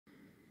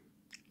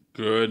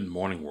Good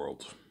morning,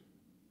 world.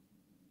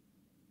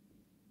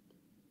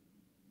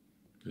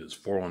 It is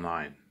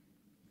 4:09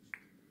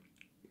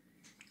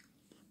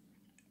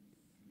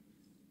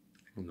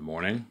 in the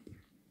morning.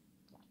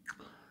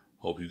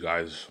 Hope you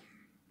guys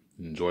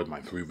enjoyed my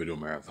 3-video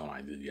marathon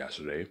I did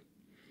yesterday.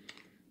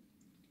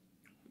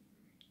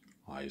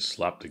 I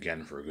slept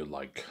again for a good,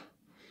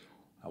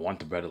 I went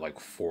to bed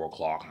at 4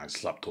 o'clock and I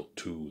slept till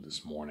 2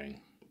 this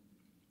morning.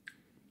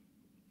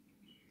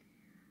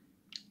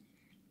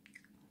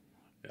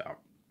 Yeah.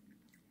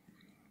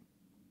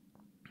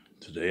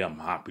 Today I'm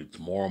happy.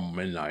 Tomorrow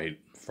midnight,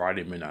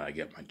 Friday midnight, I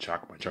get my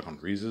check on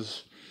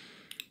freezes.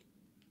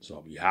 So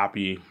I'll be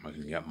happy. I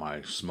can get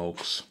my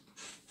smokes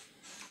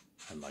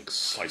and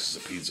slices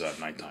of pizza at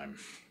nighttime.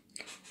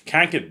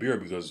 Can't get beer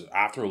because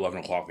after 11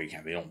 o'clock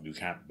you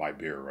can't buy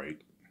beer,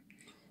 right?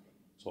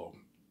 So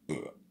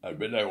at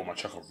midnight when my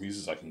check on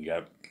freezes, I can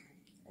get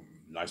a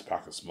nice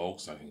pack of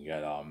smokes. I can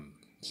get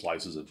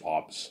slices at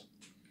Bob's.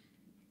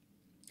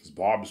 Because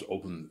Bob's is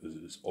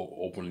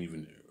open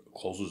even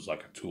closes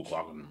at 2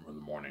 o'clock in the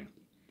morning.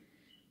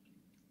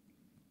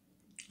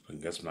 I can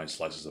get some nice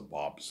slices of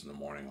Bob's in the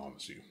morning,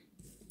 obviously.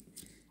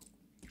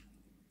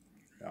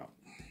 Yeah.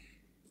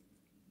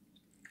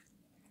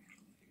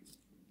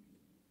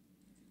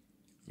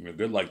 In a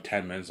good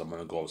 10 minutes, I'm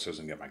going to go upstairs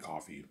and get my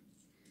coffee.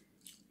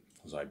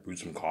 Because I brewed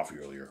some coffee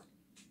earlier.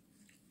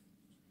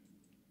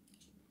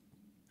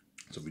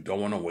 So if you don't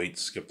want to wait,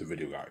 skip the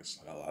video, guys.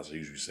 As I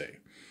usually say.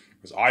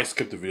 Because I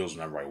skip the videos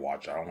whenever I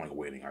watch. I don't like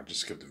waiting. I just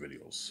skip the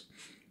videos.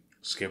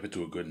 Skip it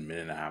to a good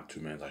minute and a half,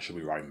 2 minutes. I should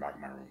be riding back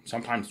in my room.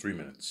 Sometimes 3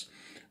 minutes.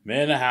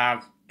 Minute and a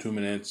half, 2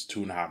 minutes,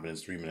 2.5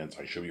 minutes, 3 minutes.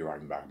 I should be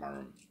riding back in my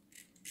room.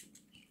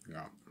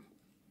 Yeah.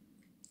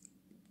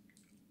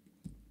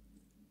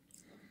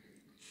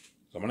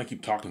 So I'm going to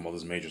keep talking about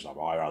this major stuff.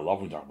 I love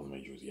when we talk about the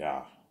majors,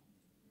 yeah.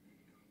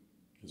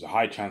 There's a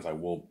high chance I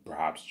will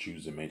perhaps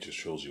choose the Matrix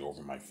trilogy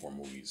over my 4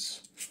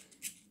 movies.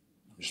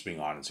 I'm just being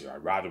honest here.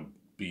 I'd rather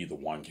be the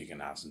one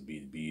kicking ass and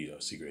be a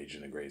secret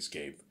agent in The Great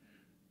Escape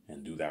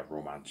and do that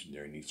romance and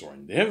very unique story.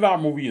 And the Hidden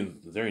Valley movie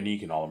and Very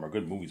Unique and all of them are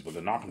good movies, but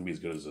they're not going to be as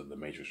good as the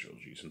Matrix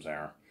trilogy. You know what I'm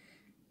saying?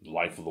 The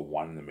life of the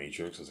one in the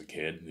Matrix as a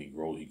kid. And he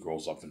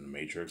grows up in the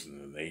Matrix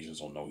and the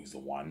agents don't know he's the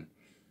one.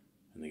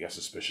 And they get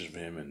suspicious of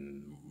him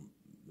and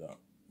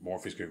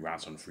Morpheus' great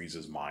grandson frees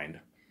his mind.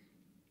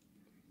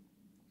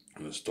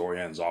 And the story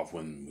ends off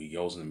when he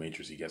goes in the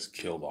Matrix, he gets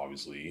killed,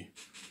 obviously.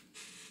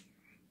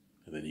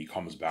 And then he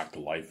comes back to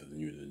life as a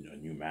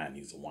new man.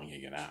 He's the one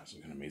kicking ass.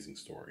 It's an amazing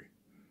story.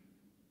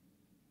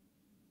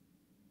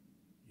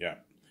 Yeah.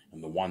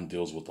 And the one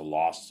deals with the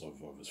loss of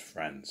his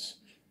friends.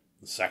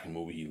 The second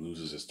movie, he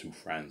loses his 2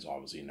 friends,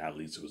 obviously, and that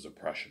leads to his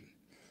depression.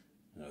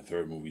 And the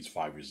third movie is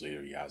 5 years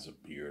later. He has a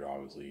beard,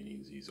 obviously, and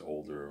he's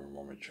older and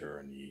more mature,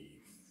 and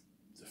he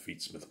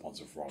defeats Smith once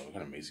and for all. It's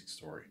an amazing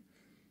story.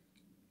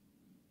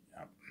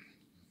 Yeah.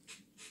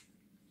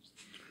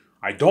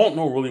 I don't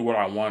know really what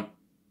I want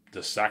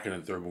the second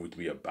and third movie to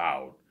be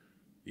about.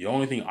 The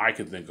only thing I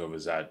can think of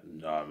is that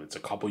it's a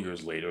couple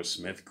years later.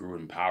 Smith grew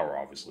in power,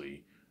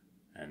 obviously,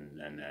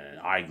 and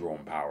I grew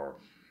in power,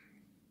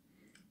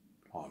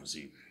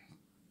 obviously.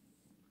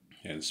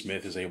 And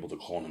Smith is able to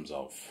clone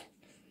himself.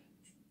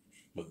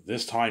 But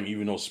this time,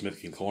 even though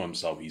Smith can clone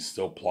himself, he's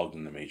still plugged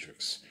in the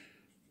Matrix.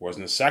 Whereas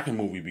in the second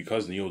movie,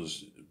 because Neo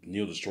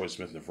destroyed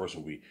Smith in the first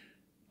movie,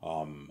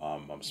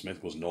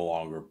 Smith was no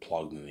longer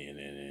plugged in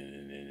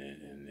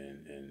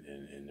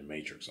the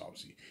Matrix.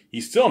 Obviously,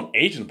 he's still an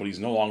agent, but he's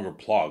no longer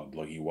plugged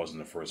like he was in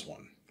the first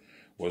one.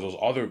 Whereas those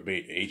other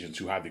agents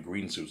who had the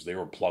green suits, they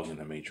were plugged in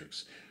the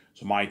Matrix.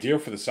 So my idea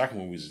for the second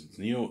movie is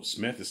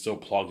Smith is still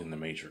plugged in the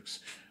Matrix,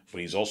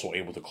 but he's also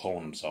able to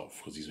clone himself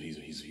because he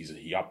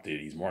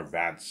updated. He's more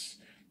advanced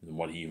than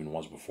what he even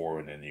was before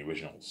in the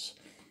originals.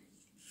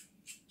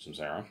 So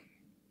Sarah.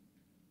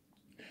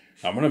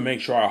 I'm going to make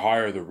sure I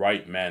hire the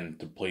right men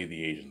to play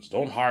the agents.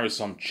 Don't hire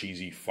some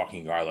cheesy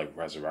fucking guy like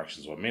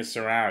Resurrections. But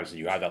Mr. Anderson,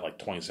 you have that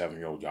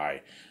 27-year-old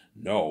guy.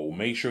 No,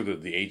 make sure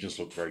that the agents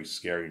look very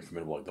scary and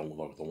formidable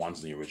like the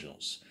ones in the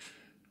originals.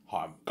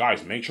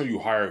 Guys, make sure you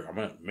hire. I'm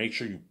going to make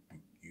sure you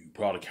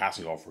put out a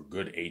casting call for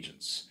good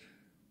agents.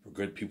 For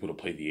good people to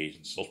play the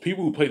agents. Those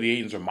people who play the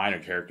agents are minor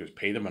characters.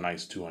 Pay them a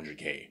nice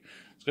 $200K.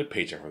 It's a good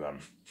paycheck for them.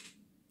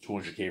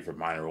 $200K for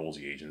minor roles,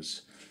 the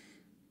agents.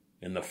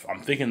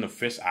 I'm thinking the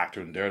Fist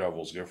actor in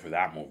Daredevil is good for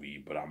that movie,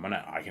 but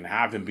I can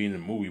have him be in the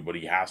movie, but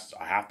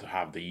I have to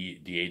have the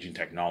aging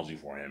technology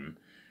for him,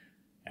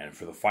 and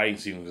for the fighting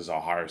sequences,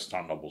 I'll hire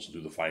stunt doubles to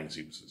do the fighting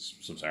sequences.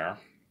 Some Sarah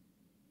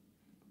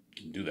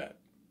can do that.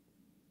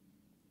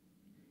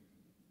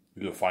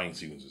 Do the fighting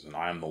sequences, and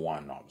I am the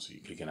one,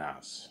 obviously, kicking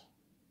ass.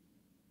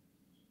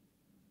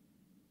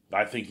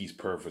 I think he's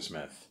perfect for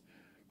Smith.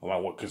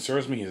 What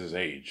concerns me is his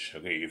age.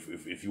 Okay,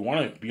 if you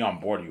want to be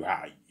on board,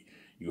 I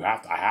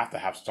have to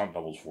have stunt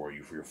doubles for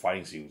your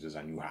fighting sequences,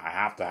 and I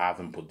have to have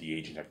them put the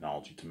aging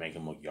technology to make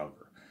him look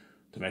younger,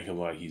 to make him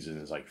look like he's in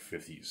his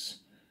 50s.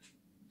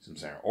 I'm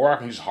saying, or I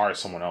can just hire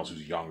someone else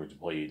who's younger to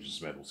play Agent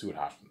Smith. We'll see what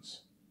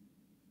happens.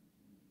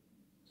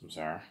 I'm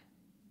saying.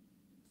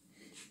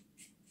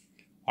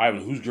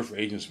 Who's good for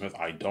Agent Smith?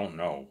 I don't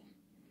know.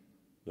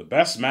 The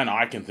best man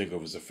I can think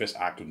of is the fifth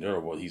actor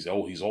there, but he's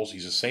old. He's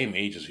the same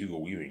age as Hugo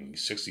Weaving.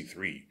 He's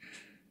 63.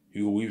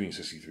 Hugo Weaving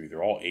 63.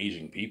 They're all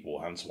aging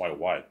people. Hence why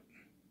what?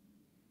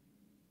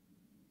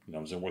 You know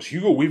what I'm saying? Whereas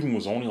Hugo Weaving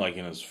was only like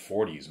in his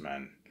 40s,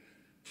 man,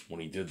 when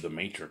he did The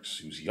Matrix.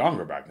 He was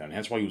younger back then.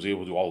 Hence why he was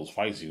able to do all those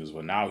fight scenes.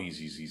 But now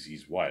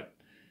he's what?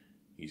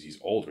 He's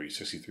older. He's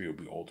 63. He'll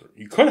be older.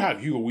 You could have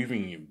Hugo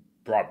Weaving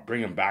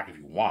bring him back if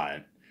you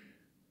want.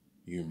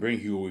 You can bring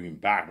Hugo Weaving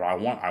back, but I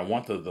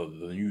want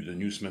the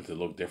new Smith to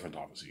look different,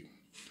 obviously.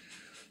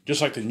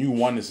 Just like the new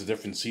one is a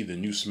different scene, the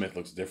new Smith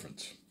looks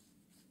different.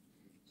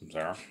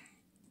 Sarah.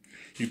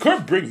 You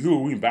could bring Hugo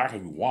Weaving back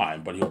if you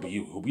want, but he'll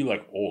be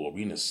like old. He'll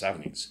be in his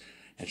 70s,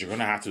 and you're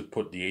gonna have to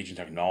put the aging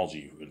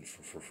technology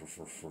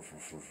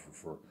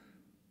for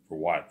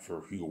what?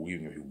 For Hugo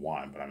Weaving if you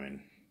want. But I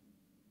mean,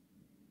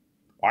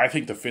 I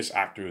think the fifth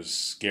actor is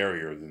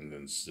scarier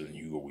than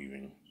Hugo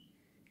Weaving,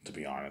 to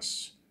be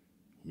honest.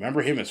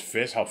 Remember him as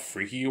Fist, how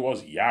freaky he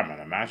was? Yeah,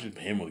 man. Imagine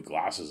him with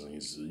glasses and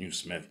he's the new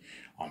Smith.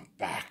 I'm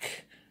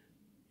back.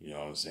 You know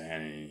what I'm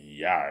saying?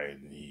 Yeah,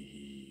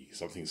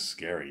 something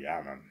scary.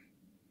 Yeah, man.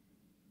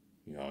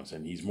 You know what I'm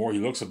saying? He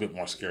looks a bit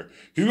more scary.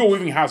 Hugo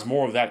Weaving has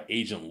more of that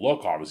agent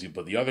look, obviously,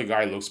 but the other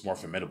guy looks more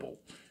formidable.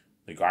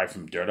 The guy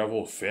from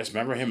Daredevil, Fist.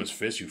 Remember him as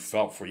Fist? You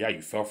fell for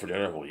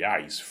Daredevil.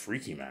 Yeah, he's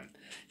freaky, man.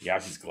 He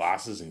has these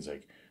glasses and he's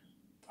like,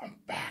 I'm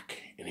back.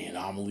 Any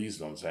anomalies?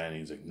 You know what I'm saying?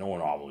 He's like, no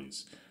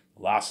anomalies.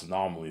 Last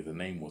anomaly, the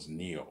name was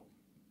Neo.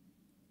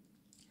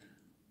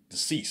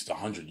 Deceased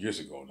 100 years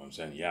ago, you know what I'm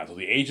saying? Yeah, so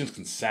the agents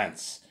can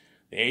sense.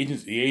 The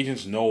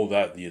agents know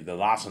that the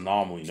last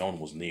anomaly known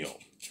was Neo.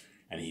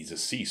 And he's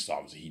deceased,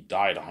 obviously. He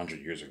died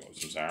 100 years ago,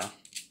 you know what I'm saying?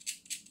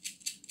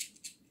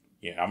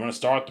 Yeah, I'm going to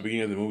start the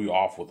beginning of the movie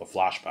off with the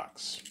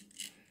flashbacks.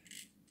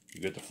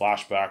 You get the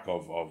flashback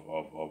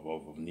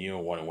of Neo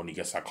when he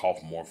gets that call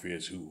from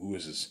Morpheus. Who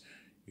is this?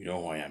 You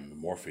know who I am.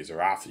 Morpheus,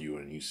 they're after you.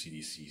 And you see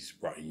these, you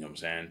know what I'm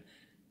saying?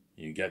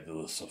 You get the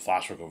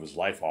flashback of his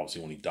life,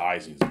 obviously, when he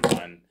dies. And he's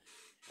like, and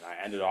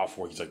I ended off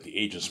where he's like, the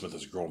Agent Smith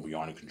has grown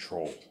beyond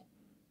control.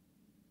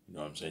 You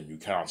know what I'm saying? You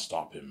cannot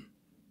stop him,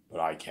 but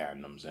I can.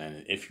 You know what I'm saying?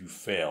 And if you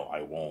fail,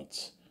 I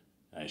won't.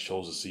 And it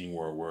shows a scene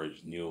where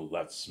Neo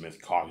lets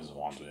Smith cognizant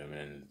onto him,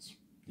 and it's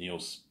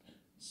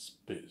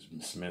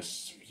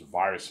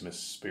Virus Smith's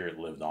spirit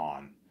lived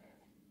on.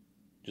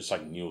 Just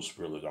like Neo's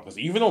spirit lived on. Because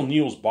even though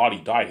Neo's body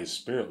died, his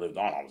spirit lived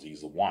on, obviously.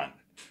 He's the one.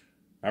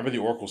 Remember the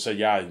Oracle said,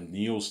 yeah,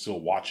 Neo's still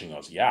watching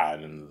us. Yeah,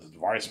 and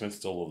Virus Smith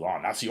still lived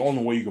on. That's the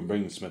only way you can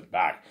bring Smith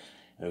back.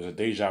 And there's a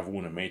deja vu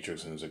in the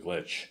Matrix, and there's a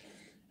glitch.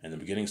 And the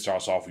beginning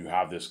starts off, you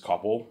have this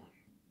couple.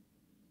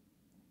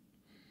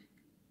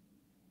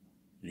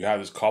 You have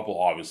this couple,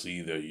 obviously.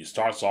 You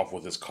starts off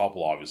with this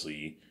couple,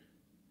 obviously.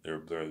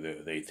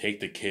 They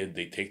take the kid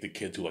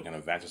to like an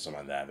event or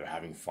something like that. They're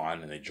having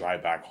fun, and they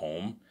drive back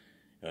home.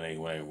 And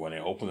when they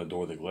open the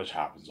door, the glitch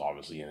happens,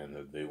 obviously. And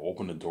then they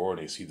open the door,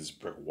 and they see this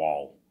brick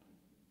wall.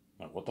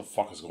 Like, what the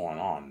fuck is going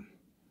on?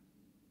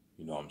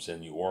 You know what I'm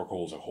saying? The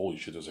Oracle is like, holy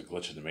shit, there's a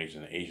glitch in the Matrix,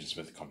 and Agent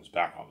Smith comes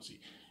back, obviously.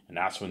 And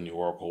that's when the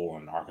Oracle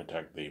and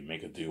Architect, they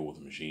make a deal with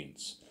the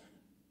machines.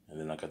 And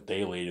then like a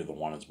day later, the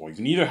one is born. You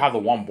can either have the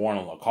one born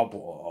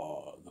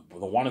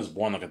the one is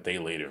born like a day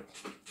later.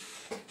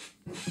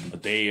 A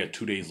day or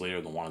 2 days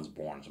later, the one is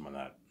born, something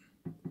like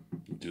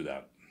that. Do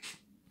that.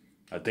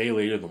 A day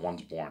later, the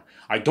one's born.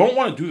 I don't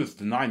want to do this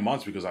to 9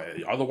 months because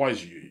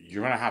otherwise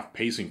you're going to have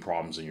pacing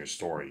problems in your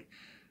story.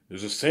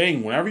 There's a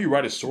saying, whenever you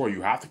write a story,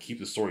 you have to keep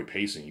the story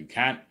pacing. You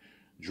can't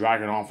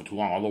drag it on for too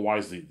long.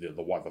 Otherwise,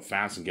 the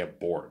fans can get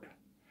bored.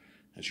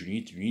 And so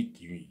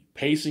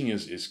pacing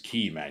is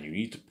key, man. You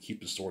need to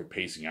keep the story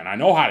pacing. And I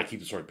know how to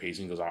keep the story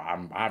pacing because I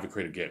have a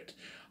creative gift.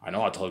 I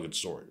know how to tell a good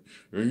story.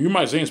 You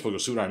might say in Spoken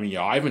Suit, I mean,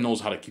 yeah, Ivan knows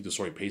how to keep the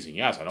story pacing.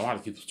 Yes, I know how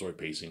to keep the story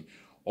pacing.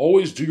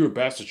 Always do your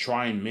best to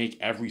try and make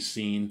every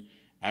scene,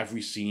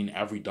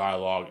 every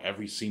dialogue,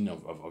 every scene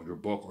of your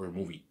book or your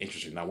movie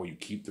interesting. That way you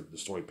keep the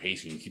story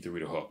pacing and you keep the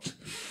reader hooked.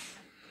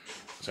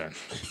 So,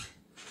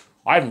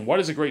 Ivan, what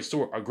is a great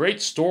story? A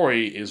great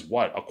story is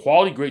what? A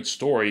quality great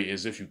story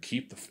is if you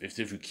keep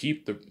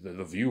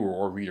the viewer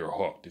or reader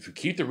hooked. If you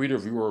keep the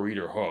viewer or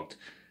reader hooked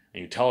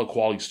and you tell a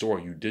quality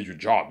story, you did your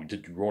job. You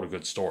wrote a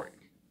good story.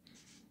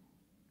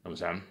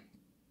 Understand?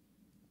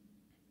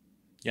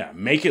 Yeah,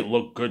 make it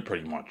look good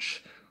pretty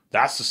much.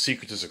 That's the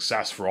secret to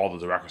success for all the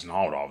directors in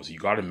Hollywood, obviously. You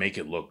got to make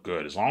it look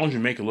good. As long as you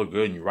make it look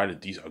good and you write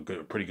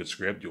a pretty good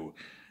script, you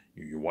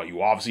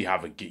obviously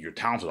you're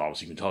talented,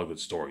 obviously. You can tell good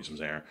stories, I'm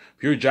saying.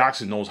 Peter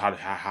Jackson knows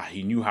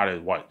he knew how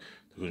to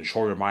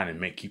control your mind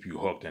and keep you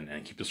hooked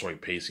and keep the story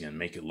pacing and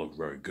make it look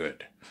very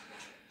good.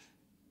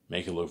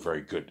 Make it look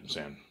very good, I'm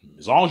saying.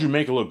 As long as you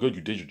make it look good,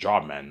 you did your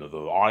job, man. The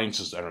audience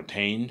is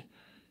entertained.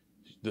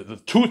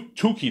 The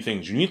two key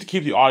things, you need to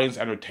keep the audience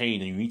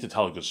entertained and you need to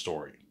tell a good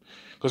story.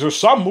 Because there's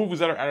some movies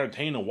that are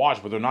entertaining to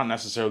watch, but they're not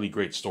necessarily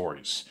great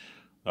stories.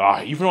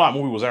 Even though that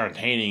movie was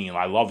entertaining and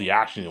I love the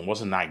action, it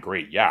wasn't that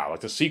great. Yeah,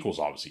 like the sequels,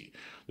 obviously.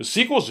 The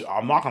sequels,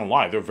 I'm not gonna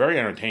lie, they're very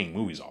entertaining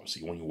movies,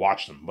 obviously, when you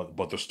watch them.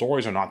 But the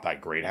stories are not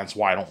that great. Hence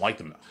why I don't like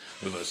them.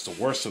 It's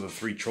the worst of the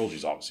three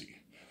trilogies,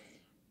 obviously.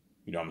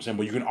 You know what I'm saying?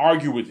 But you can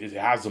argue it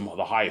has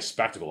the highest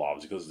spectacle,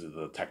 obviously, because of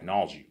the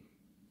technology.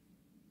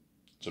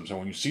 So I'm saying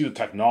when you see the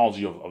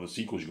technology of the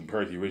sequels, you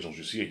compare it to the originals,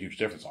 you see a huge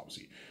difference,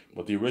 obviously.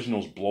 But the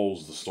originals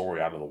blows the story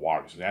out of the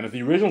water. And if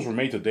the originals were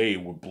made today,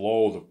 it would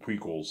blow the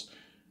prequels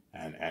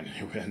and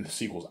the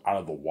sequels out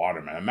of the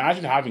water, man.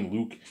 Imagine having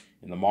Luke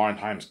in the modern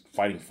times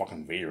fighting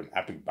fucking Vader, an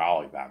epic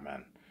battle like that,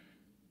 man.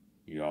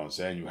 You know what I'm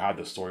saying? You had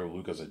the story of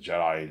Luke as a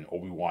Jedi and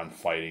Obi-Wan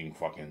fighting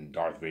fucking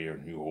Darth Vader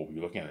and New Hope.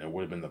 You're looking at it, it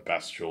would have been the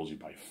best trilogy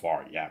by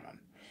far. Yeah, man.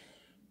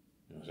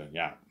 You know what I'm saying?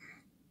 Yeah.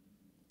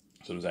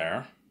 So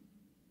there.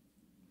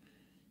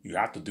 You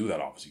have to do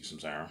that, obviously, so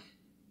there.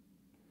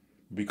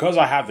 Because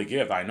I have the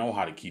gift, I know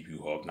how to keep you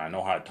hooked, and I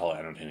know how to tell an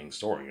entertaining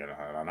story, and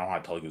I know how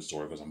to tell a good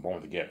story because I'm born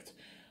with a gift.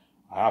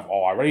 I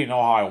already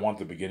know how I want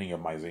the beginning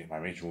of my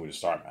Matrix movie to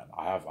start, man.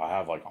 I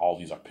have like all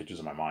these like pictures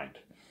in my mind.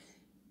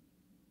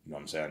 You know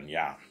what I'm saying?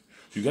 Yeah.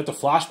 So you get the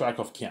flashback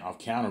of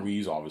Keanu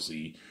Reeves,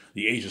 obviously.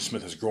 The Agent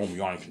Smith has grown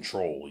beyond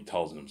control. He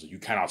tells him, so you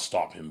cannot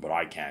stop him, but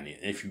I can. And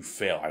if you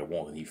fail, I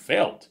won't. And he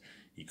failed.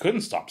 He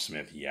couldn't stop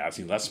Smith. He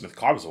let Smith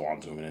cop himself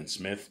onto him, and then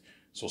Smith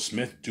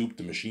duped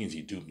the machines.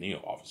 He duped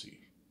Neo, obviously.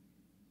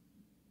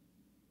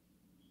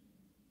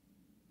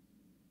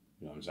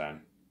 You know what I'm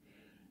saying?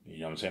 You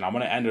know what I'm saying? I'm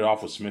going to end it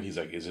off with Smith. He's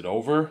like, is it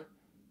over?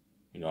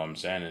 You know what I'm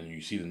saying? And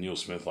you see the Neo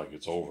Smith like,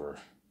 it's over.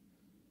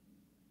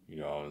 You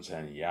know what I'm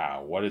saying? Yeah.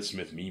 What did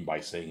Smith mean by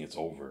saying it's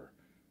over?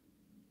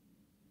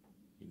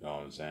 You know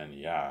what I'm saying?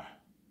 Yeah.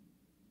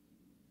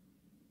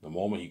 The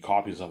moment he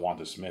copies himself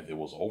onto Smith, it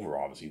was over,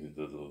 obviously.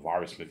 The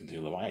virus Smith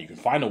continued to live on. Yeah, you can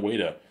find a way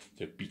to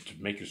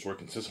make your story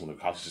consistent with it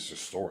because it's just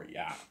a story.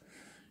 Yeah.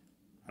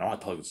 I know how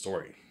to tell a good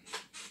story.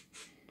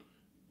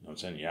 You know what I'm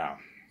saying? Yeah.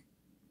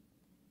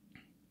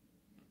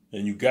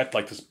 And you get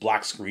like this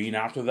black screen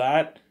after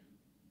that.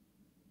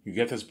 You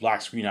get this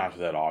black screen after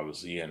that,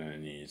 obviously, and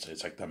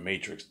it's like the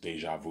Matrix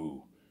deja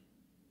vu.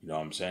 You know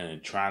what I'm saying?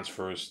 It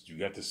transfers. You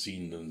get the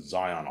scene in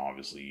Zion,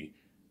 obviously,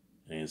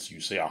 and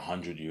you say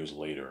 100 years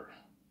later.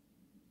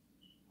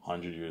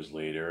 100 years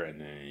later,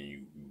 and then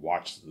you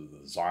watch the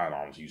Zion,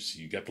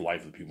 obviously. You get the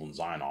life of the people in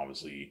Zion,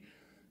 obviously,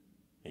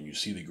 and you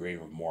see the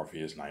grave of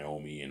Morpheus,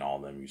 Naomi, and all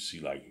of them. You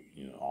see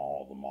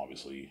all of them,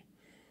 obviously.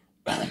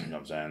 You know what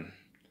I'm saying?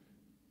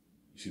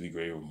 You see the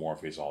grave of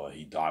Morpheus, all that.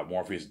 He died.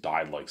 Morpheus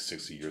died like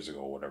 60 years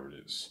ago, whatever it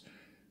is.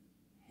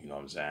 You know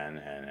what I'm saying?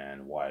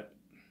 And what?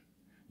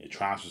 It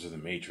transfers to the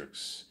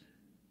Matrix.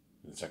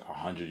 It's like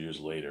 100 years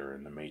later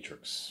in the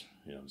Matrix.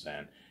 You know what I'm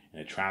saying?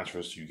 And it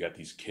transfers to, you get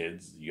these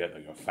kids, you get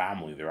like a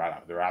family, they're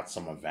at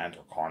some event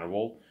or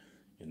carnival,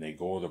 and they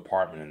go to the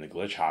apartment and the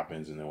glitch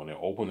happens, and then when they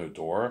open their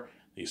door,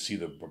 they see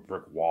the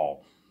brick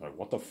wall. Like,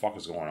 what the fuck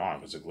is going on?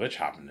 Because a glitch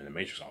happened in the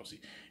Matrix,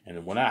 obviously.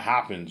 And when that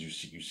happens, you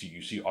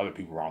see other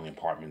people around the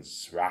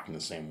apartments reacting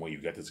the same way. You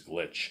get this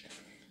glitch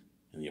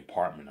in the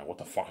apartment. Like, what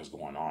the fuck is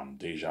going on?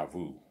 Deja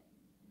vu.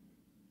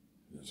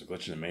 There's a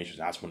glitch in the Matrix.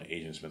 And that's when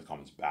Agent Smith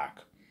comes back.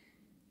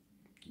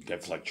 He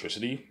gets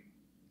electricity.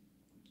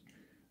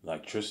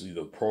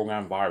 The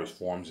programmed virus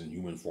forms in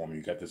human form.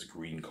 You get this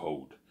green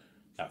code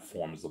that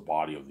forms the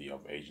body of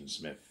Agent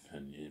Smith.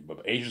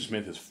 But Agent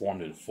Smith is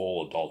formed in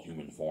full adult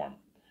human form.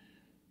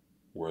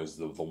 Whereas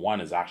the one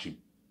is actually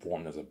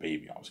formed as a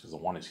baby, obviously, because the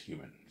one is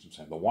human. You know what I'm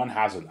saying? The one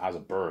has a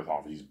birth,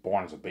 obviously, he's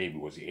born as a baby,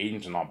 whereas the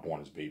agents are not born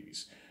as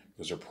babies.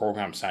 Because they're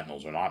programmed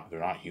sentinels, they're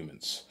not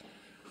humans.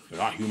 They're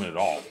not human at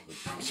all.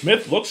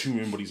 Smith looks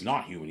human, but he's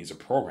not human. He's a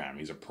program.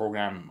 He's a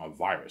program of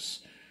virus.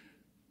 You know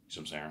what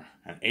I'm saying?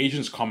 And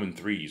agents come in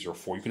 3s or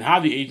 4. You can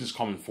have the agents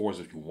come in 4s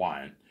if you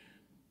want.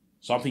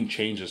 Something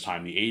changed this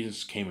time. The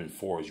agents came in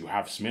 4s. You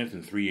have Smith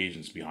and 3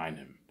 agents behind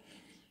him.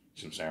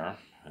 You know what I'm saying?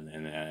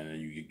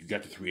 And you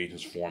get the 3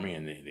 agents forming,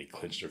 and they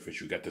clinch their fist.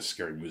 You get this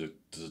scary music.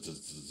 You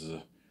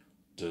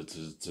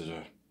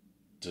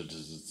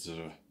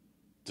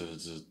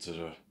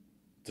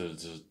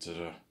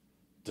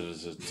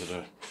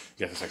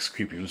get this like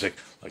creepy music,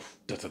 like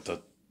you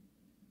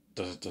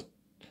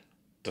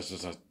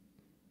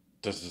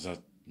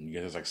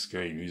get this like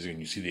scary music, and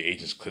you see the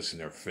agents clenching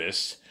their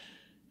fists,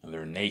 and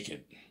they're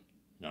naked. You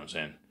know what I'm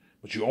saying?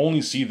 But you only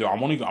see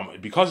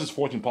because it's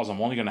 14 plus. I'm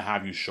only gonna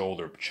have you show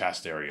their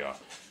chest area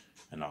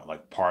and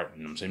like part.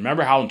 You know what I'm saying?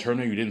 Remember how in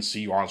Terminator you didn't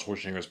see Arnold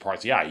Schwarzenegger's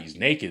parts? Yeah, he's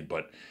naked,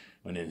 but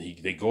when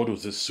they go to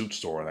this suit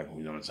store, like,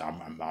 you know, what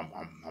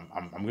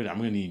I'm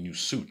gonna need a new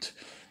suit.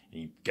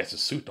 And he gets a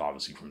suit,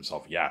 obviously, for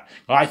himself. Yeah.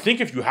 But I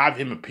think if you have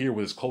him appear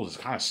with his clothes,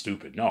 it's kind of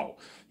stupid. No,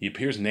 he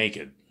appears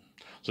naked.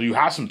 So you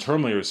have some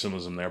Terminator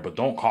symbolism there, but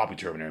don't copy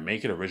Terminator.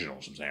 Make it original. You know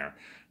what I'm saying?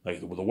 Like,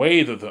 the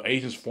way that the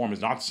agents form is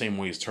not the same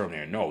way as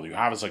Terminator. No, you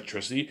have his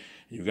electricity,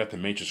 and you get the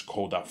Matrix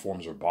code that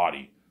forms her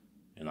body.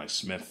 And like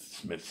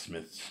Smith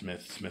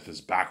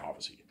is back,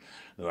 obviously.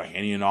 They're like,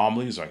 any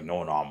anomalies? Like,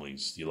 no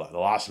anomalies. The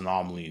last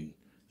anomaly,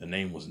 the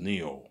name was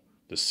Neo.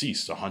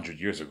 deceased 100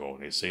 years ago.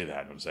 They say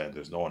that. I'm saying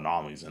there's no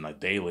anomalies. And a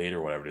day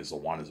later, whatever it is, the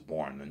one is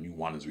born. The new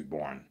one is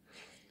reborn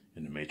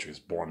in the Matrix.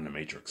 Born in the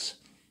Matrix.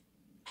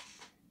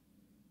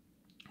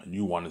 A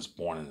new one is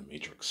born in the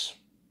Matrix.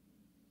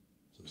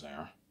 That's what I'm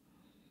saying.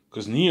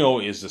 Because Neo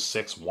is the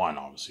 6-1,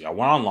 obviously. I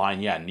went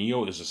online. Yeah,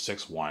 Neo is the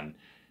 6-1.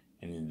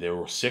 And there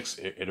were 6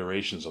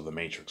 iterations of the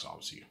Matrix,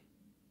 obviously.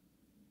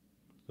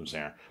 I'm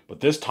saying,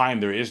 but this time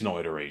there is no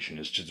iteration.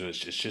 It's just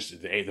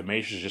the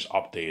Matrix is just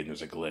updated. And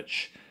there's a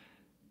glitch.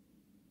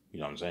 You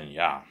know what I'm saying?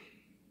 Yeah.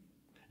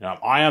 Now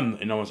I am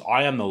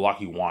the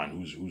lucky one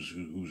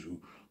who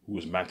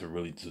was meant to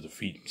really to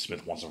defeat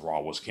Smith once and for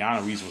all.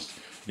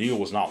 Neo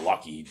was not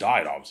lucky. He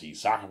died. Obviously, he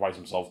sacrificed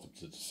himself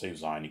to save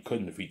Zion. He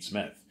couldn't defeat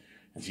Smith,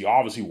 and he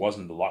obviously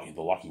wasn't the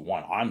lucky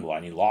one. I'm the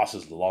lucky. He lost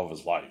the love of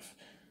his life.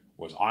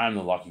 Whereas I am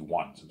the lucky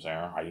one. So I'm saying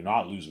I do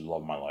not lose the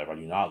love of my life. I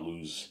do not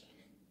lose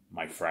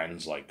my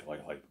friends like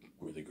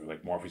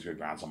Morpheus' great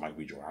grandson, Mike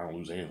B. Jordan. I don't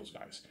lose any of those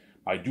guys.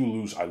 I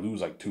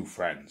lose like 2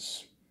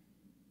 friends.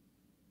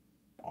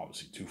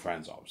 Obviously, 2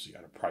 friends, obviously,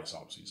 at a price,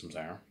 obviously. You know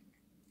what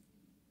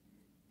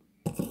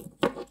I'm saying?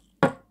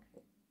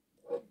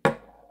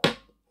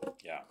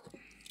 Yeah.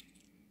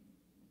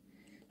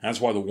 That's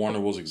why the Warner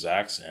Bros.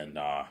 Execs and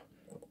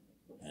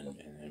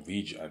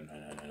VJ and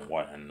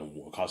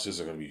because this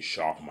is going to be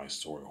shocked in my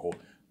story.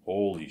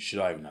 Holy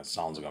shit, that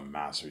sounds like a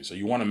mastery. So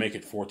you want to make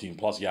it 14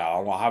 plus? Yeah,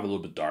 I'll have it a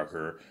little bit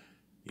darker.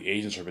 The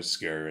agents are a bit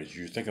scary.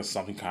 You think of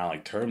something kind of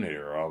like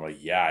Terminator. I'm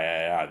like,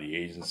 yeah. The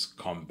agents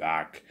come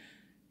back.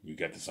 You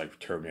get this like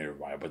Terminator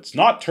vibe. But it's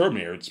not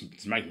Terminator.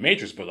 It's like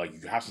Matrix, but like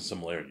you have some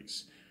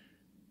similarities.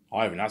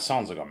 Ivan, that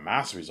sounds like a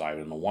masterpiece,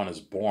 Ivan. The one is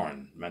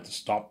born, meant to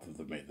stop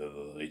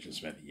the Agent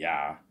Smith.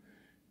 Yeah.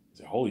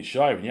 Like, holy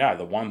shit, Ivan. Yeah,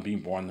 the one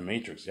being born in the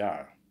Matrix.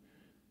 Yeah.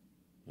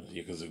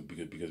 Because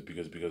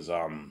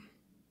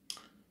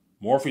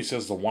Morpheus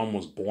says the one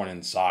was born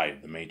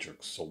inside the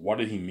Matrix. So what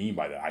did he mean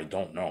by that? I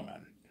don't know,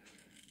 man.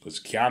 Because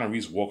Keanu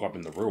Reeves woke up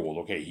in the real world.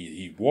 Okay,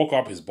 he woke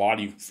up, his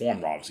body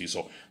formed, obviously.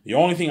 So the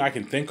only thing I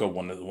can think of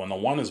when the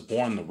one is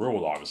born in the real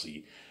world,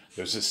 obviously,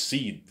 there's this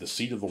seed. The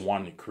seed of the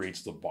one that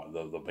creates the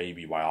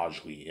baby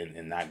biologically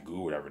in that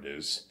goo, whatever it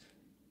is.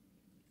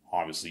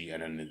 Obviously,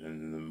 and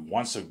then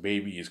once the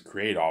baby is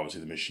created,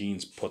 obviously, the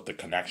machines put the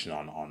connection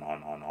on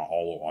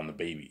the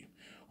baby.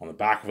 On the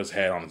back of his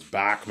head, on his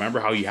back. Remember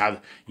how he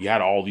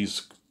had all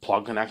these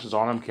plug connections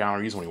on him,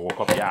 Keanu Reeves, when he woke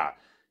up? Yeah.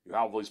 You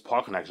have all these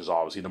plug connections,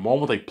 obviously. The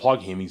moment they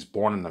plug him, he's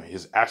born in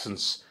his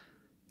essence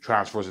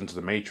transfers into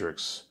the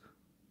Matrix,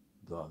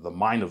 the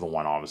mind of the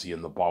one, obviously,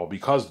 in the ball.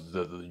 Because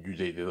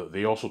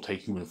they also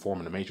take human form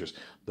in the Matrix,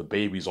 the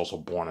baby's also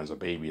born as a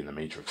baby in the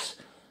Matrix.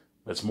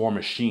 It's more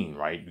machine,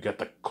 right? You get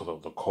the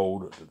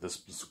code,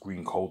 this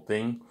green code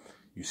thing.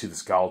 You see the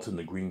skeleton,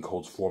 the green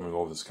code's forming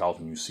over the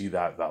skeleton. You see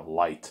that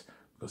light,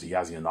 because he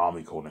has the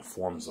anomaly code and it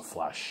forms the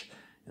flesh.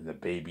 And the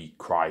baby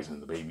cries,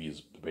 and the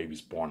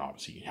baby's born.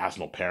 Obviously, he has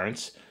no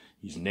parents.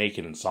 He's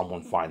naked, and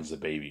someone finds the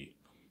baby.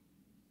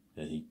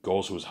 And he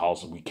goes to his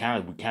house, and we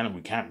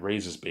can't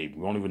raise this baby.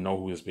 We don't even know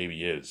who this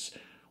baby is.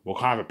 What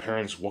kind of a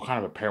parent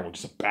would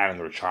just abandon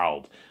their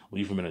child,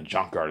 leave him in a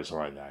junkyard or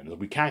something like that? And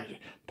we can't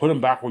put him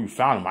back where we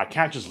found him. I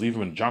can't just leave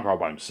him in a junkyard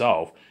by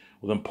himself.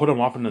 Well, then put him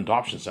up in an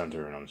adoption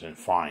center. And I'm saying,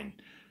 fine.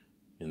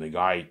 And the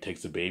guy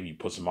takes the baby,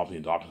 puts him up in the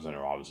adoption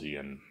center, obviously,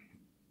 and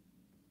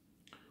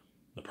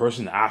the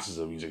person asks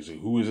him, he's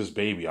like, who is this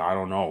baby? I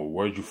don't know.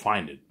 Where did you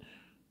find it?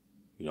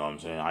 You know what I'm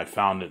saying? I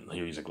found it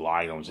here. He's like,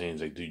 lying. You know what I'm saying?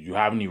 He's like, do you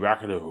have any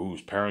record of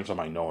whose parents? I'm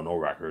like, no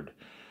record.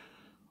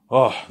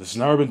 Oh, this has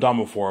never been done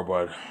before,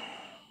 but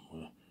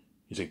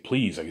he's like,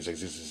 please. Like, he's like,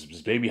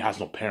 this baby has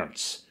no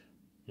parents.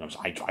 You know what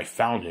I'm saying? I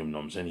found him. You know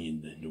what I'm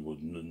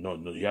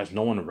saying? He has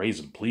no one to raise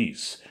him,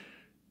 please.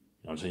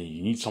 You know what I'm saying?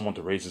 You need someone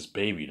to raise this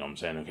baby. You know what I'm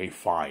saying? Okay,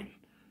 fine.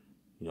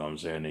 You know what I'm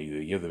saying?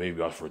 They give the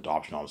baby up for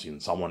adoption, obviously,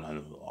 and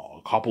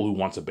a couple who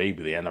wants a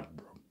baby, they end up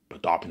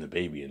adopting the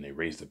baby, and they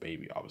raise the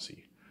baby,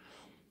 obviously.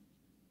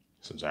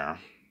 So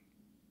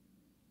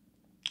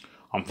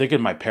I'm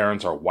thinking my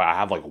parents are white. I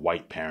have, like,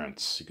 white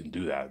parents. You can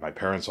do that. My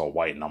parents are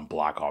white, and I'm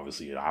black,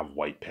 obviously, and I have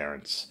white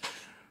parents.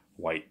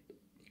 White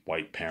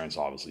parents,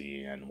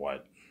 obviously, and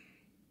what?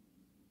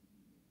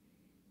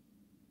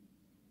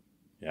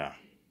 Yeah.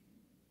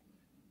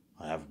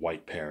 I have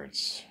white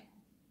parents.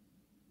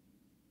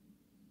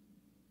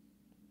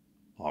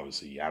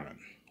 Obviously, yeah, man.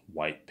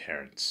 White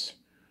parents.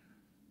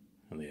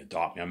 And they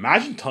adopt me.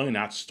 Imagine telling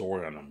that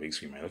story on a big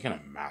screen, man. Looking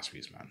at a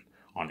masterpiece, man.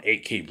 On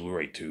 8K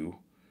Blu-ray, too.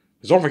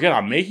 Because don't forget,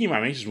 I'm making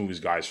my Matrix movies,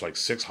 guys, for like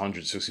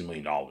 $660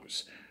 million.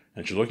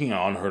 And you're looking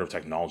at unheard of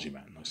technology,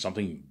 man. Like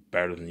something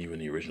better than even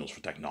the originals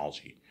for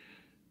technology.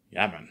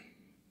 Yeah, man.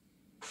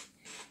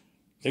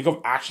 Think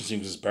of action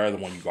scenes as better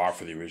than what you got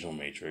for the original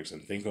Matrix.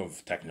 And think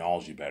of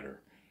technology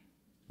better.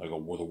 Like the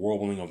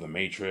world building of the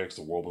Matrix,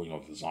 the world building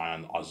of the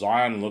Zion.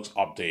 Zion looks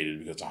updated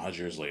because it's 100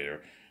 years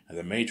later. And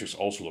the Matrix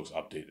also looks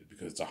updated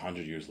because it's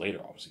 100 years later,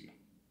 obviously.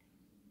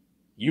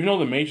 Even though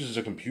the Matrix is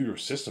a computer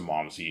system,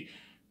 obviously,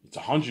 it's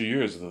 100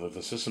 years.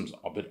 The system's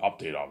a bit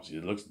updated, obviously.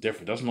 It looks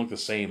different. It doesn't look the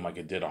same like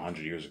it did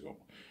 100 years ago.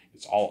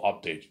 It's all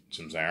updated.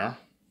 You know what I'm saying?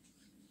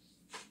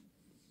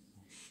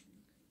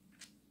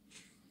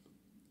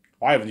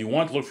 Ivan, you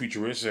want to look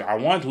futuristic? I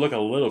want to look a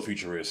little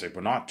futuristic,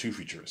 but not too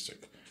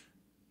futuristic.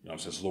 You know what I'm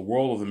saying? So the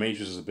world of the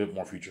Matrix is a bit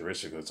more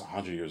futuristic. It's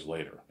 100 years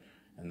later.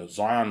 And the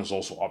Zion is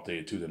also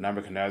updated too. The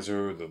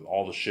Nebuchadnezzar,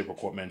 all the ship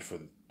equipment for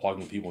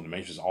plugging people in the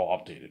Matrix is all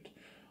updated.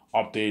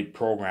 Updated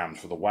programs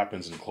for the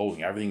weapons and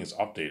clothing. Everything is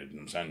updated. You know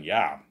what I'm saying?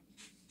 Yeah.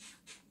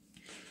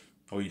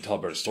 Oh, you tell a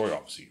better story,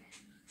 obviously.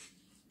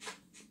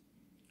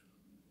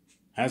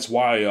 That's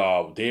why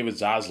David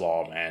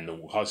Zaslav and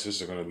the House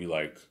Sisters are going to be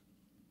like,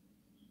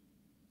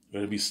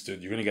 you're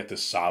going to get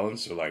this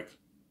silence. They're like,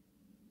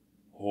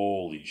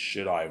 holy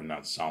shit, Ivan,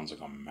 that sounds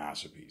like a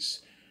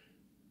masterpiece.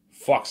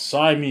 Fuck,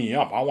 sign me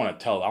up. I want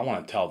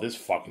to tell this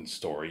fucking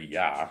story,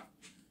 yeah.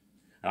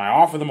 And I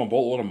offer them a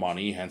boatload of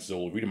money, hence they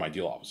will read my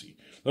deal, obviously.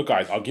 Look,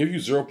 guys, I'll give you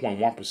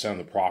 0.1% of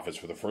the profits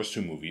for the first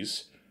 2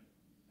 movies.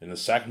 In the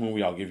second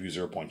movie, I'll give you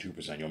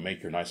 0.2%. You'll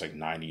make your nice like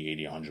 90,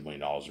 80, $100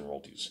 million in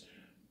royalties.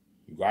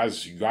 You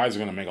guys are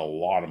going to make a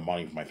lot of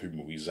money for my 3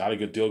 movies. Is that a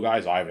good deal,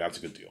 guys? Ivan, that's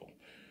a good deal.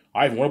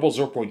 Ivan, what about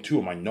 0.2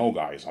 of my no,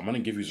 guys? I'm going to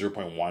give you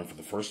 0.1 for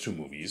the first 2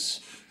 movies.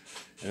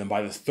 And then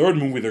by the 3rd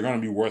movie, they're going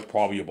to be worth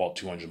probably about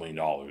 $200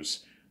 million.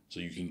 So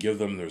you can give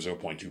them their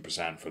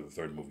 0.2% for the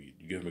 3rd movie.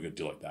 You give them a good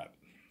deal like that.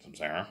 That's what I'm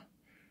saying, huh?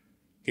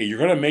 Okay, you're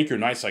going to make your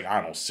nice, like,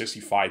 I don't know,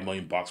 $65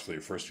 million for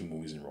your first 2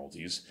 movies in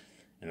royalties.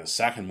 In the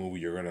 2nd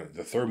movie,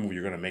 the 3rd movie,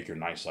 you're going to make your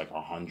nice, like,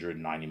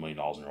 $190 million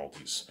in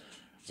royalties.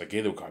 It's like,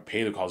 hey, I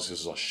pay the Cause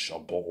Sisters a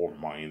boatload of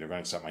money. They're going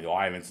to accept my deal.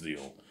 I have into the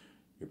deal.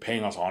 You're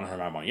paying us $100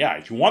 million money. Yeah,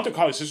 if you want the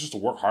Cause Sisters to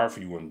work hard for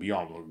you and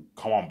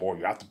come on board,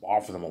 you have to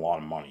offer them a lot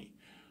of money.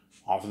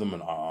 Offer them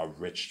a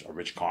rich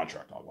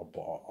contract,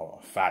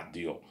 a fat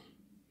deal.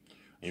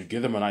 And you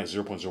give them a nice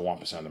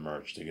 0.01% of the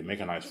merch. They can make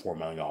a nice $4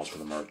 million for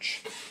the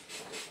merch.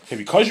 Okay,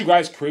 because you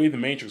guys created the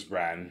Matrix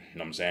brand, you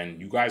know what I'm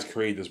saying? You guys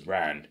created this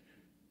brand.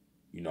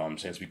 You know what I'm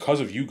saying? It's because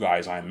of you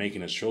guys I'm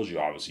making this trilogy,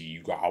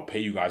 obviously. I'll pay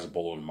you guys a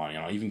boatload of money.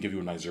 And I'll even give you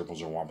a nice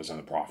 0.01% of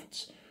the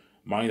profits.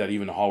 Money that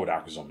even the Hollywood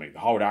actors don't make. The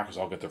Hollywood actors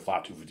all get their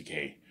flat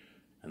 $250K.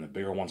 And the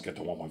bigger ones get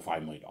the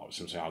 $1.5 million.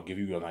 So I'm saying I'll give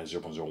you a nice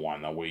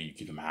 0.01. That way you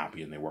keep them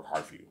happy and they work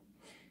hard for you.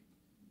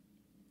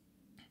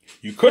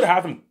 You could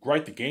have them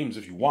write the games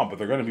if you want, but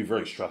they're going to be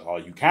very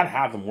stressful. You can't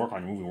have them work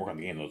on your movie and work on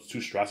the game. It's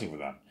too stressing for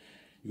them.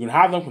 You can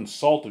have them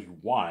consult if you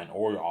want,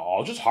 or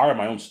I'll just hire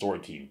my own story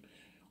team.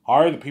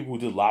 Hire the people who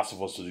did Last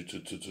of Us to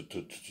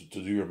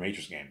do your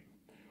Matrix game.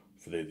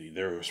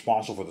 They're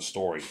responsible for the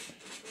story.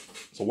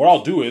 So what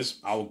I'll do is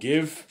I'll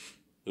give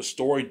the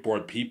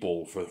storyboard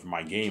people for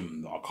my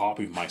game a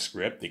copy of my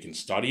script. They can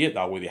study it.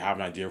 That way they have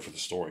an idea for the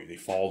story. They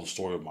follow the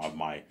story of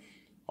my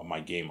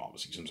game,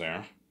 obviously. You know what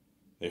I'm saying?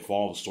 They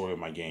follow the story of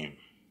my game.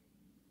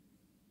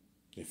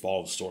 They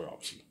follow the story,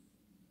 obviously.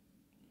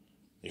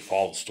 They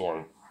follow the story.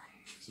 You know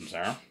what I'm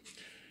saying?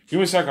 Give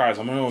me a sec, guys.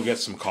 I'm going to go get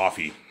some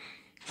coffee.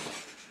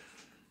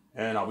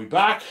 And I'll be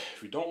back.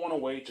 If you don't want to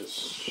wait,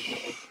 just...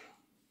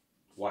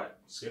 What?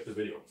 Skip the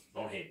video.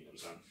 Don't hate me, you know what I'm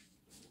saying?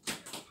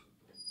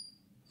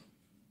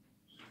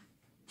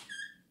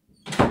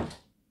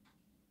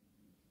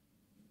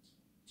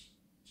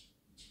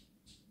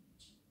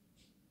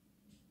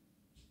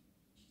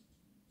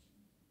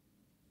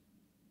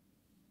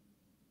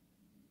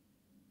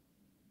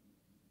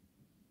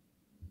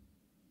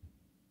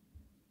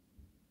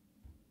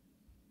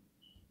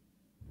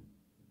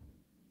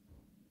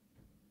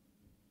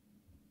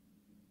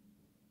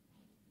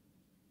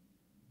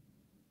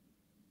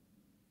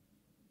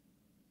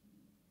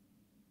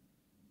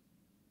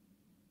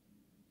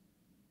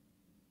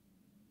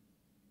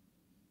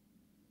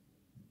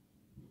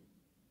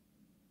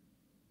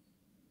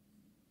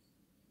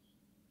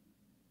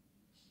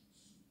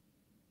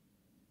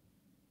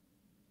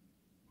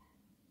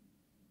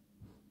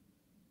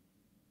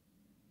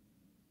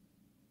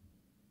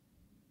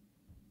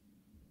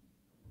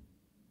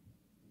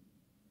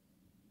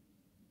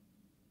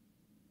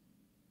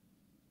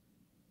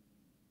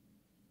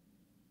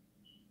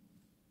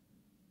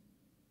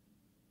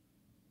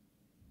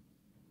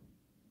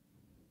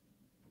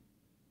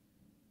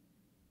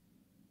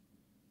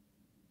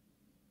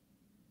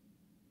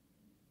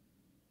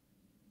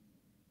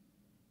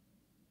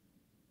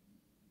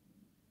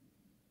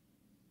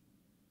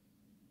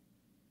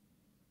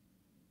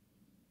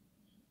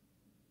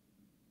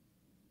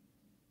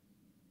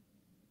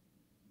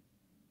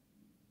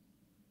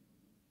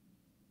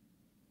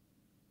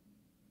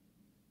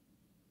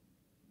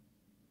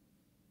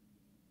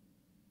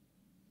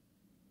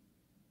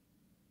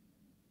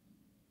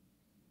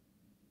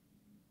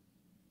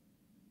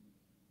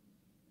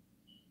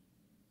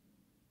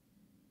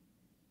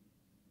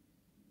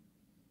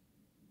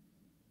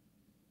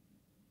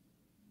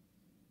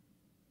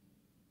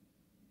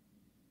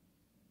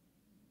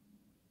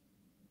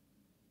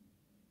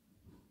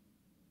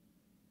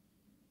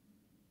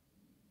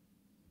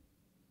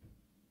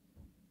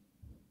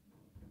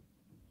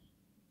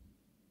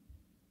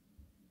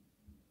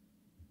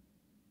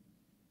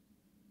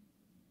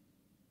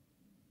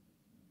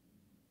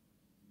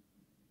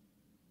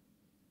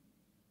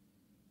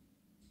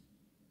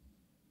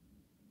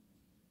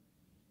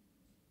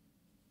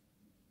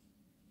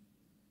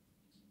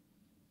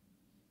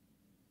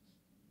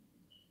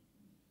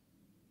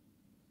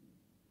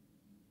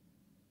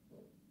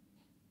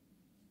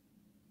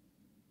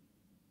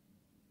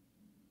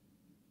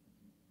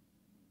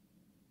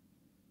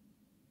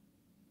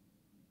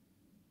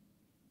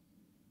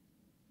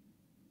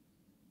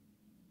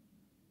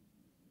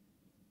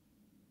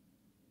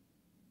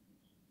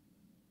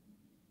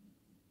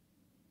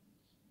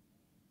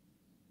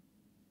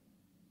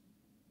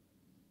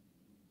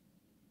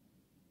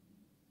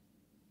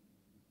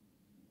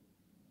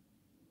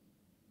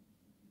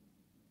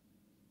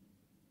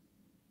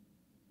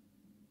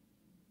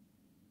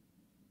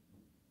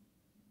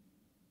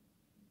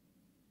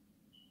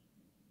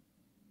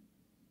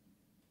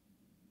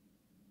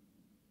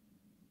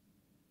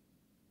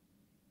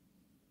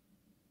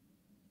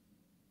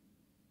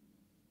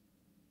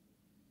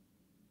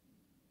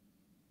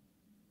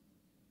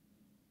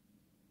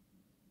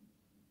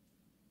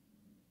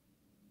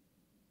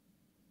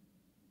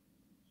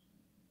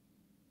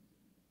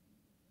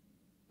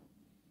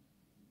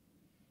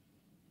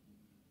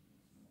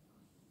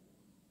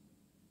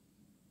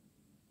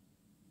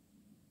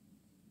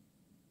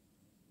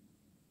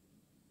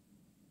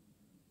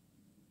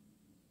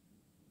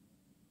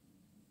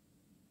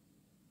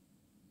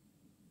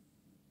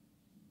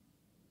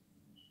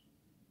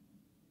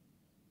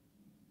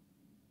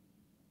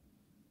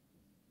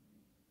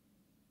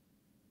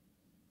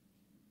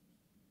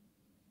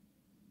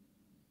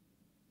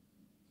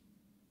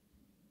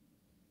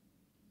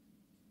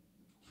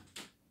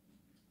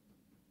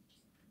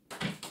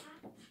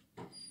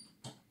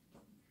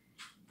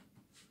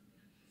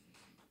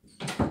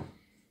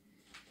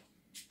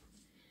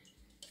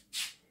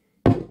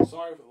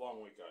 Sorry for the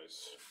long wait,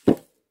 guys.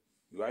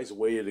 You guys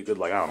waited a good,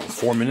 like, I don't know,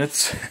 4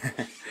 minutes.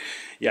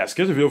 Yeah,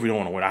 skip the video if you don't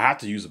want to wait. I had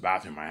to use the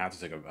bathroom. I had to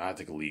take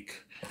a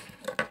leak.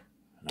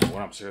 And I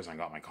went upstairs and I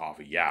got my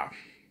coffee. Yeah.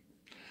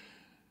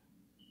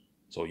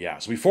 So yeah.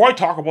 So before I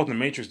talk about the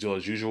Matrix deal,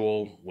 as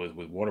usual with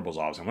Warner Bros.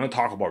 Obviously, I'm going to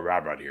talk about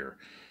Rad here.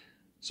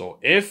 So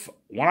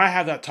when I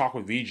have that talk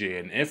with VJ,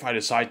 and if I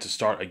decide to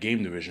start a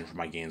game division for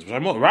my games, which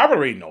Rad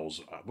already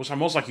knows, which I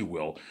most likely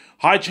will,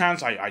 high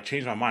chance I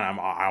change my mind.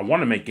 I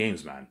want to make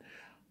games, man.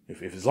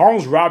 If as long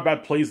as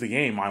Rad plays the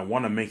game, I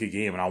want to make a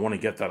game, and I want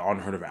to get that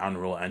unheard of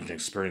Unreal Engine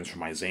experience for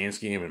my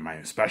Zanes game and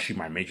especially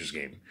my Matrix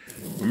game.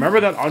 Remember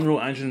that Unreal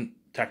Engine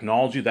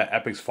technology that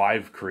Epix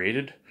 5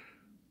 created?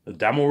 The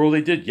demo rule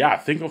they did? Yeah,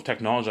 think of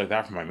technology like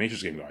that for my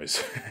Matrix game,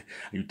 guys.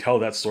 You tell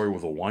that story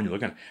with a 1, you're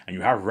looking, and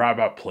you have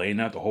Rad playing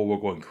that, the whole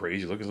world going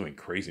crazy. Look at something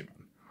crazy,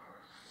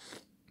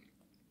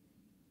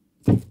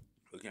 man.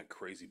 Looking at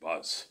crazy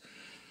buzz.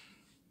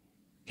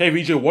 Hey,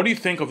 VJ, what do you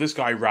think of this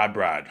guy, Rad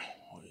Brad?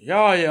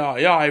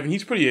 Yeah, Ivan,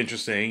 he's pretty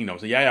interesting. You know,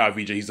 so yeah,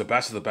 VJ, he's the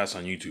best of the best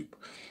on YouTube.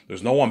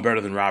 There's no one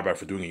better than Rad Brad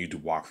for doing a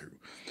YouTube walkthrough.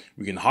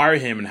 We can hire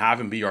him and have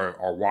him be our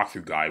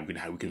walkthrough guy. We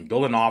can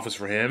build an office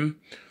for him.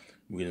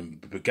 We can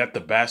get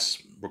the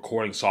best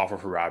recording software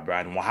for Rad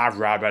Brad, and we'll have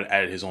Rad Brad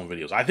edit his own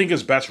videos. I think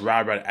it's best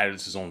Rad Brad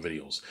edits his own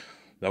videos.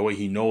 That way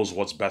he knows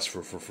what's best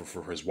for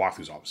his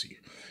walkthroughs, obviously.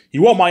 He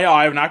won't my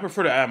Ivan. I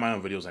prefer to edit my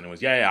own videos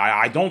anyways.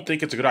 I don't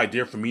think it's a good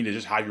idea for me to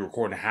just have you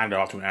record and hand it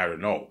off to an editor.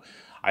 No.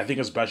 I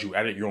think it's best you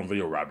edit your own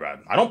video, Rad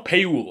Brad. I don't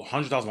pay you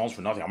 $100,000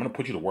 for nothing. I'm going to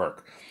put you to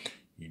work.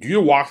 You do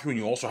your walkthrough, and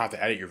you also have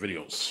to edit your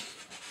videos.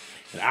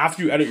 And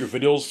after you edit your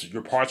videos,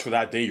 your parts for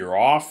that day, you're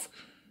off.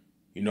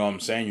 You know what I'm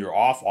saying? You're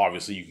off,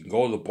 obviously. You can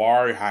go to the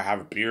bar,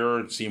 have a beer,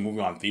 and see a movie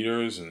on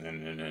theaters,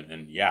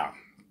 and yeah.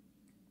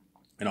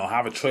 And I'll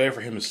have a trailer for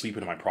him to sleep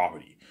in my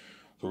property.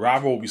 So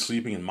Rad will be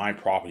sleeping in my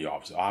property,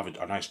 obviously. I'll have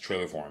a nice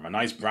trailer for him. A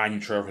nice brand new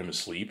trailer for him to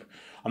sleep.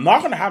 I'm not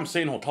going to have him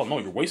stay in a hotel. No,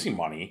 you're wasting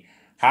money.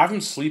 Have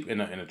him sleep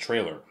in a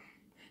trailer.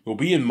 He'll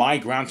be in my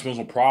Gran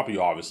Turismo property,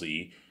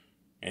 obviously,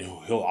 and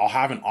I'll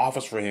have an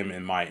office for him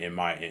in my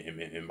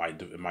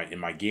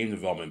game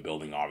development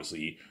building,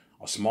 obviously.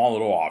 A small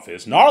little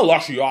office, not a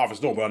luxury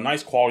office, no, but a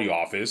nice quality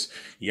office.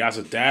 He has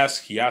a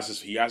desk. He has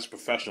his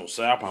professional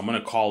setup. I'm gonna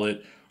call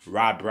it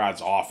Rad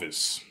Brad's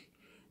office.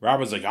 Rad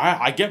Brad's like,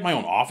 I get my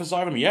own office,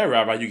 Ivan. Yeah,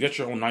 Rad Brad, you get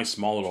your own nice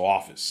small little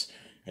office.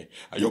 Hey,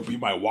 you'll be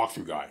my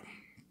walkthrough guy.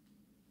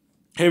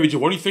 Hey, Vijay,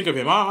 what do you think of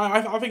him?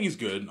 I think he's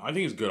good. I think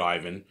he's good,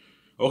 Ivan.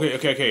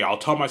 Okay. I'll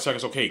tell my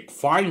seconds. Okay,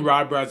 find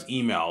Rad Brad's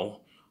email.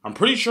 I'm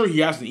pretty sure he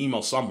has an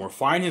email somewhere.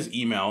 Find his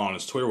email on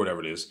his Twitter, whatever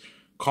it is.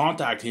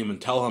 Contact him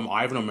and tell him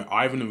Ivan and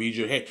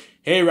Vijay.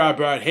 Hey, Rad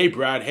Brad. Hey,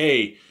 Brad.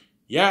 Hey,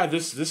 yeah,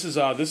 this is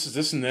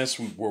this and this.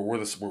 We're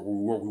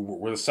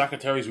the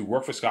secretaries. We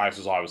work for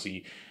Skysis,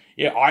 obviously.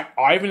 Yeah,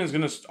 Ivan is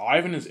interested.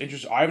 Ivan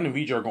and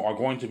Vijay are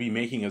going to be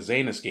making a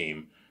Zanus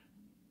game.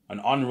 An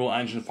Unreal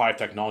Engine 5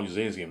 technology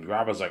Zanus game.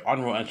 Rad Brad's like,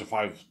 Unreal Engine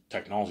 5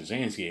 technology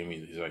Zanus game.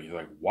 He's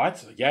like,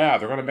 what? Yeah,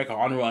 they're gonna make an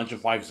Unreal Engine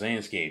 5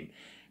 Zanus game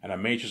and a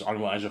Matrix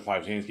Unreal Engine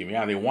 5 Zanus game.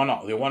 Yeah, they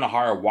wanna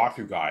hire a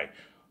walkthrough guy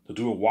to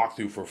do a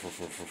walkthrough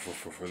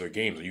for their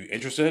games. Are you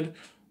interested?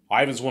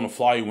 Ivan's willing to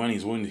fly you in.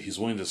 He's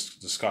willing to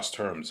discuss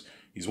terms.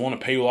 He's willing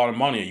to pay you a lot of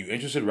money. Are you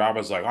interested? Rad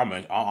Brad's like,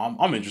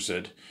 I'm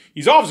interested.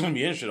 He's obviously gonna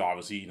be interested.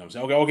 Obviously, you know what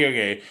I'm saying?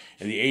 Okay.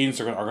 And the agents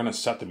are gonna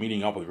set the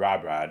meeting up with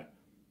Rad Brad.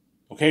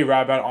 Okay,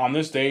 Rad Brad, on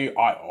this day,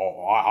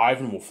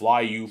 Ivan will fly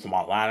you from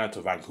Atlanta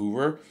to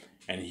Vancouver,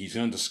 and he's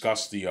going to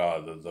discuss the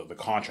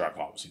contract,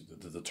 obviously,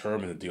 the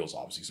term and the deals,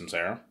 obviously, you know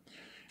what I'm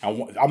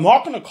saying? And I'm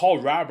not going to call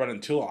Rad Brad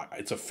until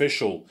it's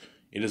official.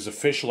 It is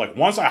official. Like,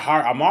 once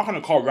I'm not going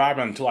to call Rad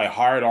Brad until I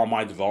hired all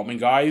my development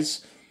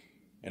guys,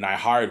 and I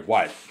hired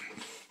what?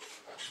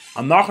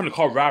 I'm not going to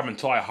call Rad Brad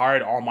until I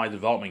hired all my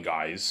development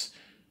guys,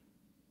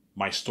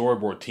 my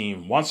storyboard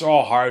team. Once they're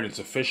all hired, it's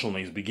official, and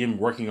they begin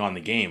working on the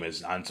game.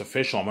 It's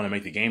official. I'm going to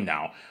make the game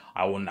now.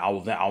 I will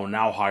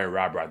now hire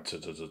Rad Brad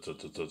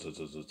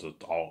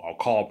I'll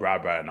call up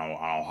Rad Brad and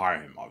I'll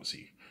hire him,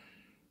 obviously,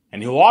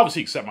 and he'll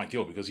obviously accept my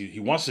deal because he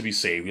wants to be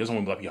saved. He doesn't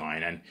want to be left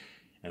behind.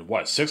 And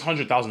what,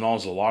 $600,000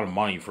 is a lot of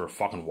money for a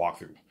fucking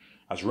walkthrough.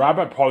 As Rad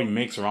Brad probably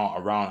makes around I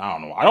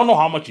don't know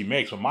how much he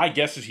makes, but my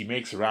guess is he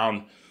makes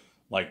around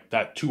like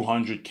that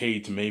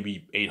 $200K to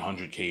maybe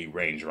 $800K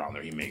range around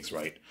there. He makes,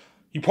 right?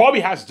 He probably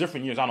has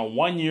different years. I don't know,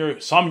 1 year,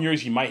 some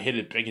years he might hit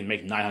it big and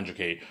make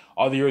 $900K.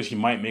 Other years he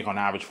might make on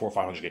average $400,000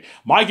 or $500K.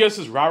 My guess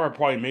is Rad Brad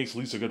probably makes at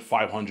least a good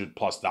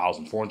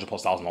 $400,000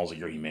 plus a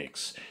year he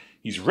makes.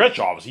 He's rich,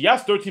 obviously. He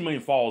has 13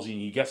 million followers.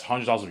 He gets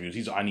 100,000 views.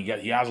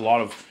 He has a lot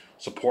of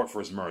support for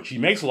his merch. He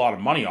makes a lot of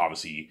money,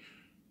 obviously.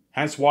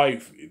 Hence why,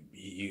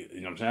 you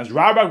know what I'm saying? As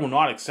Rad Brad will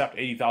not accept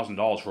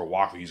 $80,000 for a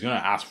walkthrough. He's going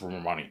to ask for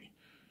more money.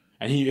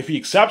 And if he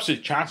accepts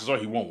it, chances are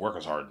he won't work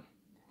as hard.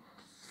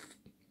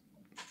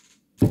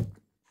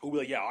 He'll be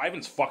like, yeah,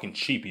 Ivan's fucking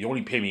cheap. He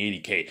only paid me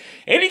 $80K.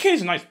 $80K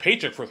is a nice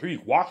paycheck for a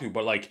 3-week walkthrough,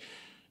 but like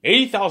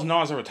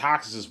 $80,000 over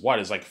taxes is what?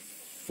 Is like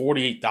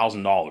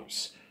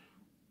 $48,000.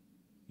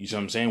 You see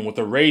what I'm saying? With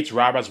the rates,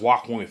 Rabbit's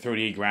walking away with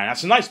 38 grand.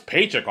 That's a nice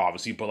paycheck,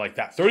 obviously, but like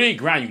that 38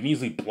 grand you can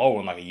easily blow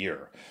in like a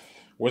year.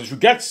 Whereas if you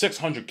get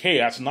 600K,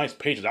 that's a nice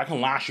paycheck. That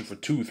can last you for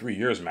 2-3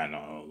 years, man.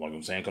 Like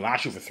I'm saying, it can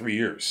last you for 3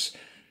 years.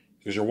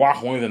 Because you're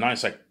walking away with a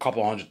nice like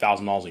couple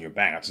 $100,000 in your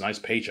bank. That's a nice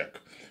paycheck.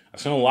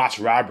 That's gonna last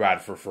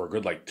Rad for a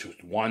good like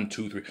 1,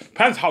 2, 3.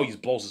 Depends how he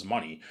blows his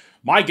money.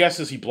 My guess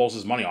is he blows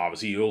his money.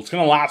 Obviously, it's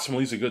gonna last him at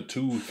least a good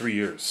 2-3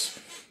 years.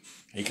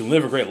 He can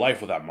live a great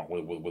life with that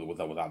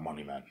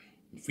money, man.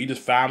 Feed his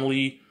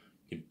family.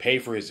 He can pay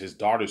for his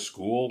daughter's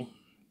school.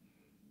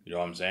 You know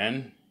what I'm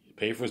saying?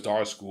 Pay for his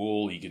daughter's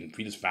school. He can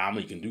feed his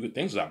family. He can do good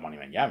things with that money,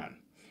 man. Yeah, man.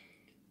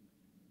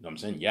 You know what I'm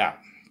saying? Yeah.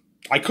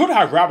 I could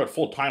have Rabbit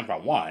full time if I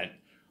want.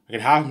 I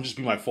could have him just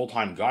be my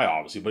full-time guy,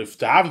 obviously. But if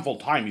to have him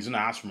full-time, he's going to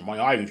ask for money.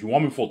 Ivan, if you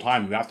want me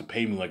full-time, you have to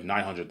pay me like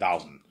 $900,000,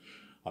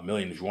 $1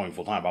 million if you want me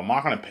full-time. But I'm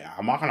not going to pay.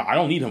 I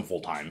don't need him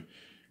full-time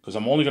because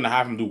I'm only going to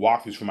have him do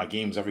walkthroughs for my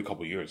games every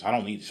couple of years.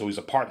 So he's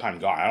a part-time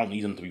guy. I don't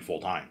need him to be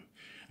full-time.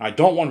 And I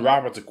don't want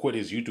Rabbit to quit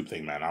his YouTube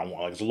thing, man.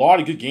 There's a lot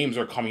of good games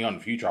that are coming out in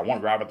the future. I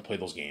want Rabbit to play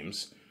those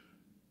games.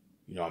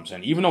 You know what I'm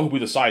saying? Even though he'll be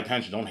the side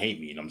attention, don't hate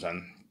me. You know what I'm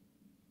saying?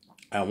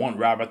 I want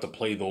Rabbit to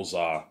play those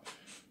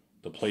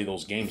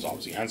games,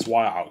 obviously. Hence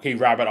why, okay,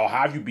 Rabbit, I'll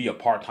have you be a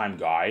part-time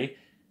guy,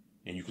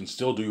 and you can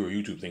still do your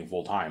YouTube thing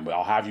full-time, but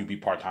I'll have you be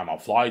part-time. I'll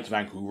fly to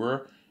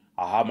Vancouver.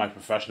 I'll have my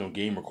professional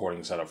game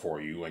recording set up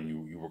for you, and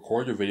you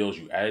record your videos,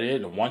 you edit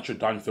it, and once you're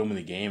done filming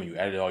the game and you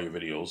edit all your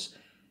videos,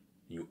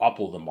 you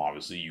upload them,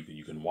 obviously,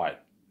 you can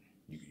what?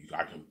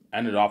 I can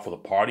end it off with a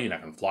party, and I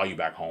can fly you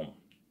back home.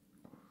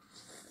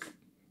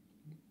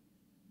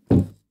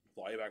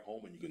 Fly you back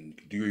home, and you can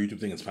do your YouTube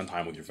thing and spend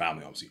time with your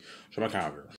family, obviously. Show my camera here.